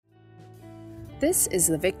This is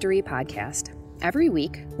the Victory Podcast. Every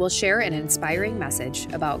week, we'll share an inspiring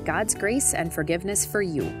message about God's grace and forgiveness for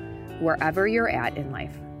you, wherever you're at in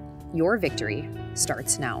life. Your victory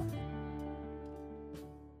starts now.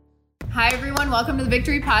 Hi, everyone. Welcome to the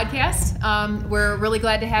Victory Podcast. We're really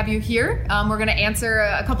glad to have you here. We're going to answer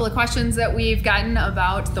a couple of questions that we've gotten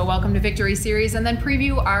about the Welcome to Victory series and then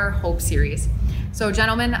preview our Hope series. So,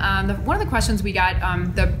 gentlemen, one of the questions we got,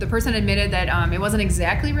 the person admitted that it wasn't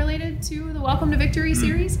exactly related to the Welcome to Victory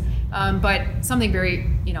series, but something very,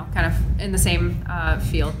 kind of in the same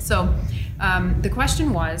field. So, the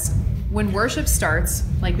question was, when worship starts,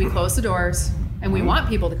 like we close the doors and we want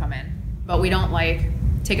people to come in, but we don't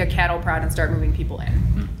take a cattle prod and start moving people in.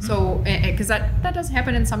 Mm-hmm. So, because that does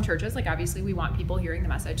happen in some churches, obviously we want people hearing the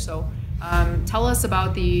message. So, tell us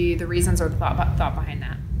about the reasons or the thought behind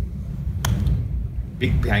that.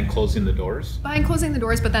 Behind closing the doors? Behind closing the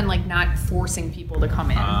doors, but then not forcing people to come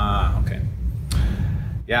in. Okay.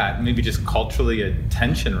 Yeah, maybe just culturally a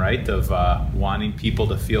tension, right, of wanting people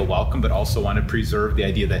to feel welcome, but also want to preserve the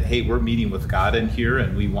idea that, hey, we're meeting with God in here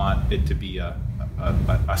and we want it to be a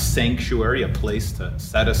sanctuary, a place to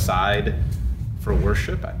set aside for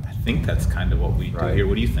worship. I think that's kind of what we do here.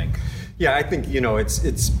 What do you think? Yeah, I think,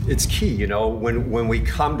 it's key, when we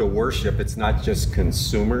come to worship, it's not just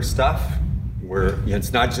consumer stuff.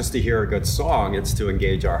 It's not just to hear a good song, it's to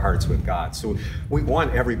engage our hearts with God. So we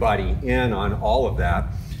want everybody in on all of that.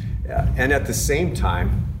 And at the same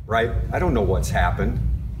time, right, I don't know what's happened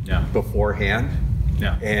beforehand.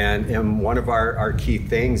 Yeah. And one of our key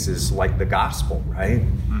things is the gospel, right?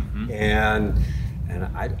 Mm-hmm. And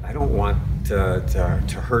I don't want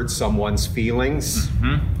to hurt someone's feelings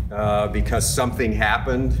because something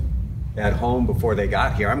happened at home before they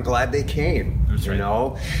got here. I'm glad they came, That's right.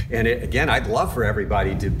 And again, I'd love for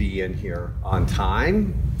everybody to be in here on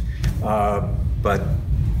time, but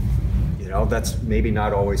that's maybe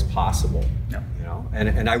not always possible. Yeah.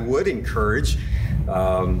 And I would encourage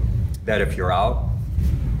that if you're out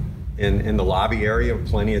in the lobby area,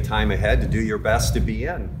 plenty of time ahead, to do your best to be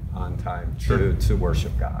in on time to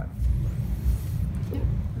worship God. Yeah,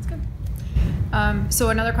 that's good. So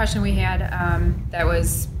another question we had that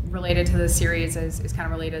was related to the series is kind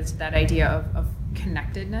of related to that idea of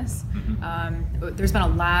connectedness. Mm-hmm. There's been a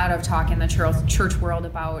lot of talk in the church world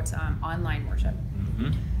about online worship.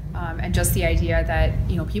 Mm-hmm. And just the idea that,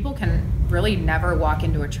 people can really never walk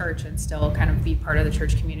into a church and still kind of be part of the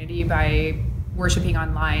church community by worshiping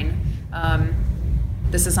online.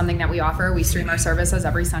 This is something that we offer. We stream our services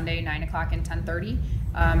every Sunday, 9 o'clock and 10:30.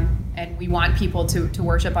 And we want people to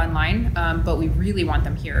worship online, but we really want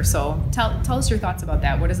them here. So tell us your thoughts about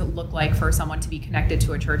that. What does it look like for someone to be connected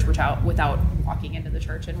to a church without walking into the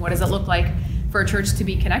church? And what does it look like for a church to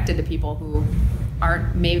be connected to people who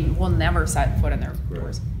will never set foot in their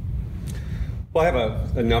doors? Well, I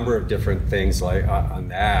have a number of different things on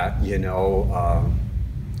that.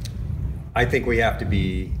 I think we have to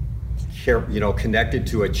be connected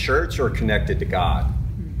to a church or connected to God.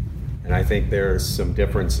 And I think there's some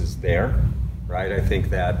differences there, right? I think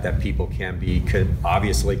that people can be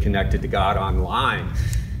obviously connected to God online,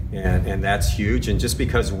 and that's huge. And just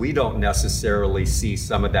because we don't necessarily see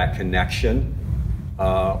some of that connection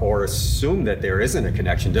or assume that there isn't a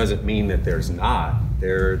connection doesn't mean that there's not.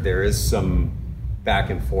 There is some back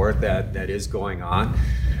and forth that is going on.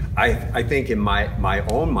 I think in my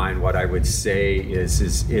own mind, what I would say is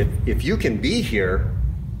if you can be here,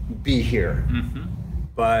 be here. Mm-hmm.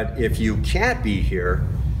 But if you can't be here,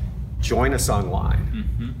 join us online.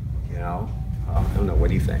 Mm-hmm. I don't know. What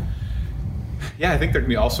do you think? Yeah, I think there can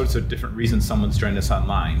be all sorts of different reasons someone's joined us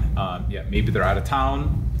online. Maybe they're out of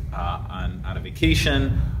town, on a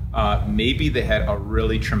vacation. Maybe they had a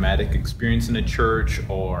really traumatic experience in a church,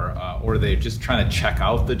 or they're just trying to check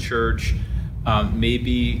out the church.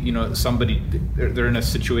 Maybe somebody they're in a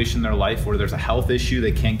situation in their life where there's a health issue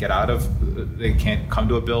they can't get out of. They can't come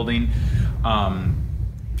to a building.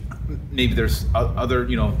 Maybe there's other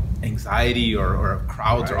anxiety or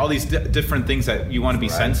crowds or all these different things that you want to be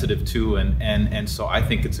sensitive to, and so I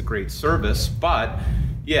think it's a great service. But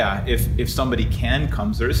yeah, if somebody can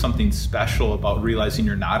come, there is something special about realizing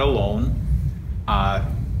you're not alone.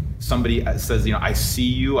 Somebody says, I see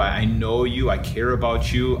you, I know you, I care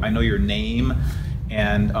about you, I know your name,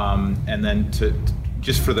 and then to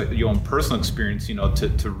just for your own personal experience,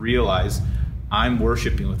 to realize I'm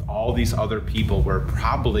worshiping with all these other people where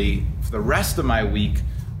probably for the rest of my week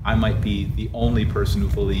I might be the only person who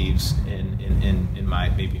believes in my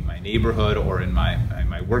neighborhood or in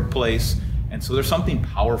my workplace, and so there's something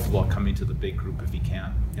powerful about coming to the big group if you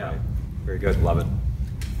can. Yeah, right. Very good, love it.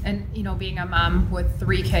 And, being a mom with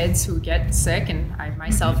 3 kids who get sick, and I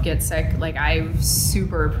myself get sick, like, I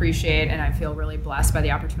super appreciate and I feel really blessed by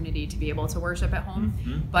the opportunity to be able to worship at home.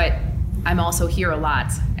 But I'm also here a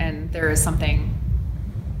lot, and there's something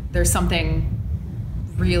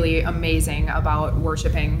really amazing about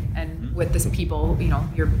worshiping and with this people,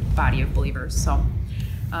 your body of believers. So,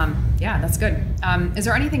 yeah, that's good. Is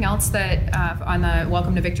there anything else that on the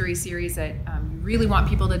Welcome to Victory series that you really want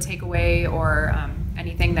people to take away, or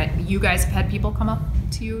anything that you guys have had people come up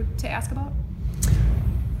to you to ask about?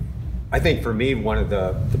 I think for me, one of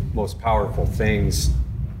the most powerful things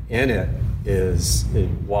in it is,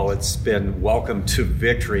 while it's been Welcome to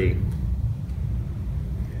Victory,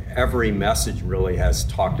 every message really has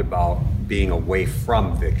talked about being away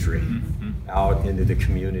from victory, out into the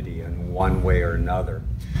community in one way or another.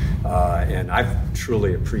 And I've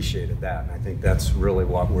truly appreciated that. And I think that's really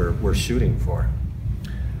what we're shooting for.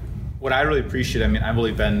 What I really appreciate, I've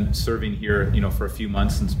only been serving here, for a few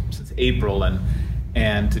months since April,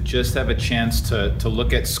 and to just have a chance to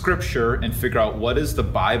look at Scripture and figure out, what does the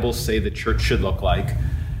Bible say the church should look like?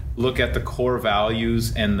 Look at the core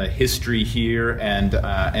values and the history here,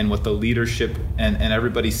 and what the leadership and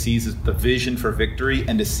everybody sees as the vision for victory,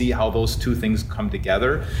 and to see how those two things come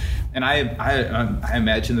together. And I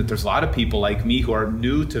imagine that there's a lot of people like me who are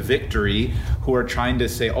new to victory, who are trying to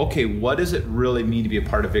say, okay, what does it really mean to be a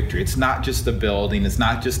part of victory? It's not just the building, it's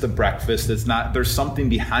not just the breakfast, there's something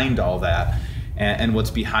behind all that. And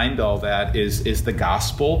what's behind all that is the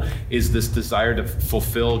gospel, is this desire to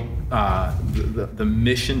fulfill the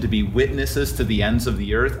mission to be witnesses to the ends of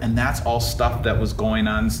the earth. And that's all stuff that was going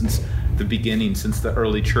on since the beginning, since the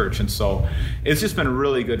early church. And so it's just been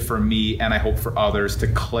really good for me, and I hope for others, to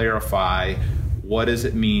clarify, what does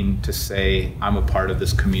it mean to say I'm a part of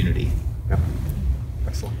this community? Yep.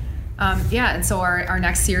 Excellent. And so our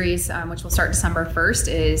next series, which will start December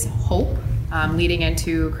 1st, is Hope, leading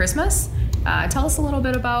into Christmas. Tell us a little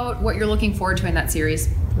bit about what you're looking forward to in that series.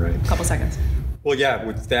 Right. A couple seconds. Well, yeah,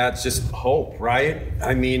 with that, just hope, right?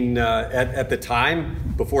 At the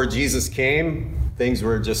time, before Jesus came, things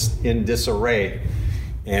were just in disarray,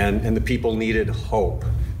 and the people needed hope.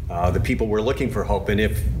 The people were looking for hope, and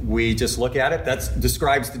if we just look at it, that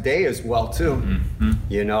describes today as well, too.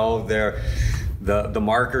 The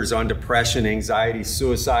markers on depression, anxiety,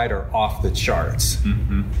 suicide are off the charts.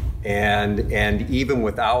 And even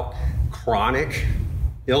without chronic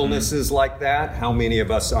illnesses like that, how many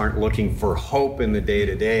of us aren't looking for hope in the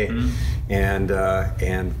day-to-day? And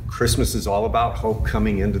Christmas is all about hope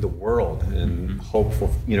coming into the world, and hope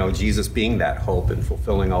for Jesus being that hope and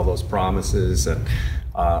fulfilling all those promises. And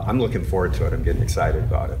I'm looking forward to it. I'm getting excited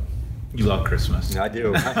about it. You love Christmas. I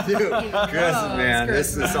do. Christmas, man.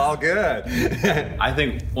 This is all good. I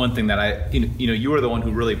think one thing that you were the one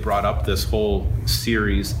who really brought up this whole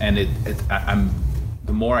series, and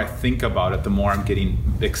the more I think about it, the more I'm getting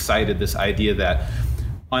excited. This idea that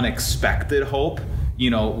unexpected hope.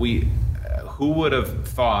 Who would have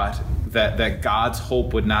thought that God's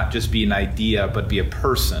hope would not just be an idea, but be a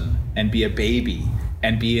person, and be a baby,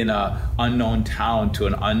 and be in an unknown town to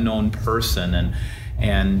an unknown person,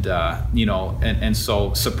 and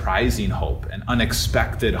so surprising hope and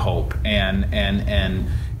unexpected hope and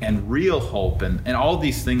real hope and all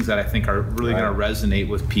these things that I think are really going to resonate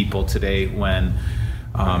with people today, when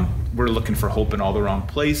we're looking for hope in all the wrong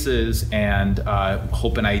places, and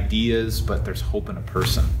hope in ideas, but there's hope in a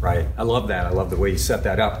person. Right. I love that. I love the way you set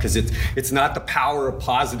that up, because it's not the power of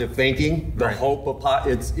positive thinking. The hope of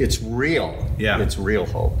it's real. Yeah. It's real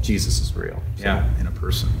hope. Jesus is real. So. Yeah. In a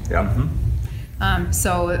person. Yeah.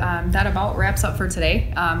 So that about wraps up for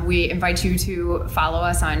today. We invite you to follow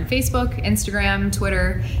us on Facebook, Instagram,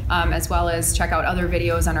 Twitter, as well as check out other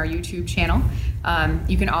videos on our YouTube channel.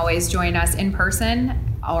 You can always join us in person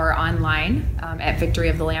or online at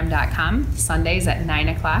victoryofthelamb.com, Sundays at 9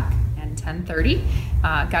 o'clock and 10:30.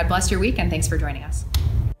 God bless your week, and thanks for joining us.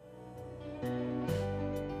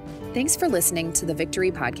 Thanks for listening to the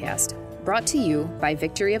Victory Podcast, brought to you by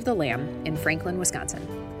Victory of the Lamb in Franklin, Wisconsin.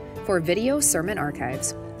 For video sermon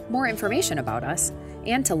archives, more information about us,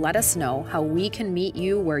 and to let us know how we can meet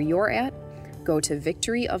you where you're at, go to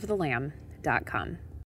victoryofthelamb.com.